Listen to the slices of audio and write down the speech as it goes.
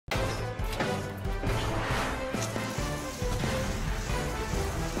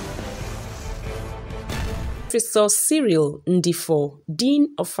Professor Cyril Ndifo,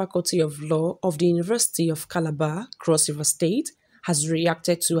 Dean of Faculty of Law of the University of Calabar, Cross River State, has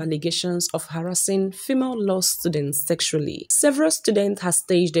reacted to allegations of harassing female law students sexually. Several students have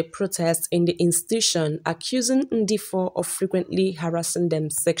staged a protest in the institution accusing Ndifo of frequently harassing them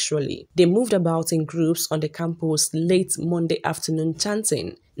sexually. They moved about in groups on the campus late Monday afternoon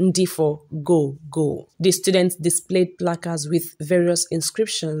chanting, "Ndifo, go, go." The students displayed placards with various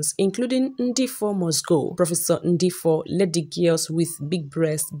inscriptions, including "Ndifo must go." Professor Ndifo led the girls with big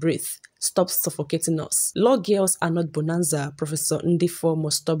breasts breathe. "Stop suffocating us. Law girls are not bonanza. Professor Ndifo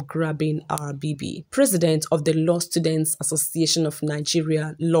must stop grabbing our BB." President of the Law Students Association of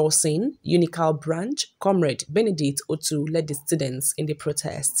Nigeria Law Scene, Unical branch, Comrade Benedict Otu led the students in the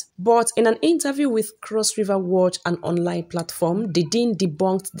protest. But in an interview with Cross River Watch, an online platform, the dean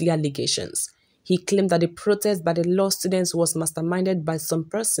debunked the allegations. He claimed that the protest by the law students was masterminded by some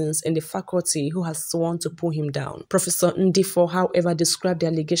persons in the faculty who has sworn to pull him down. Professor Ndifo, however, described the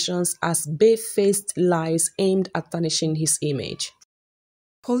allegations as bare-faced lies aimed at tarnishing his image.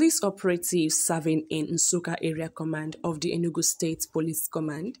 Police operatives serving in Nsukka Area Command of the Enugu State Police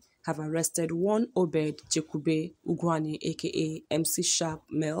Command have arrested one Obed Jekube Ugwani aka MC Sharp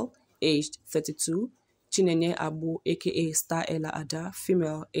male, aged 32, Chinenye Abu aka Star Ella Ada,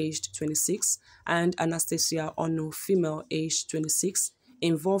 female, aged 26, and Anastasia Onu, female, aged 26,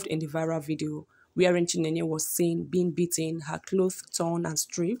 involved in the viral video wherein Chinenye was seen being beaten, her clothes torn and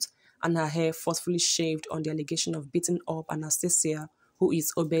stripped, and her hair forcefully shaved on the allegation of beating up Anastasia, who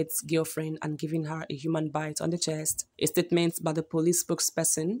is Obed's girlfriend, and giving her a human bite on the chest. A statement by the police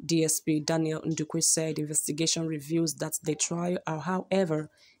spokesperson, DSP Daniel Ndukwe, said the investigation reveals that the trial are, however,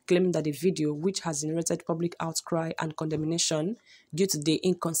 claiming that the video, which has generated public outcry and condemnation due to the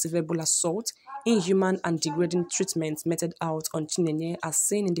inconceivable assault, inhuman and degrading treatment meted out on Chinenye as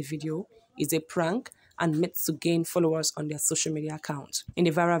seen in the video, is a prank and meant to gain followers on their social media account. In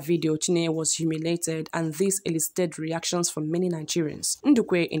the viral video, Chinenye was humiliated, and this elicited reactions from many Nigerians.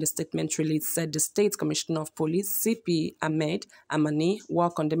 Ndukwe, in the statement released, said the State Commissioner of Police, CP Ahmed Amani,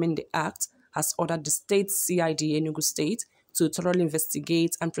 while condemning the act, has ordered the State CID Enugu State to thoroughly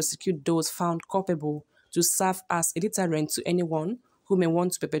investigate and prosecute those found culpable to serve as a deterrent to anyone who may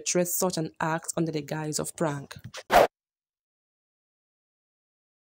want to perpetrate such an act under the guise of prank.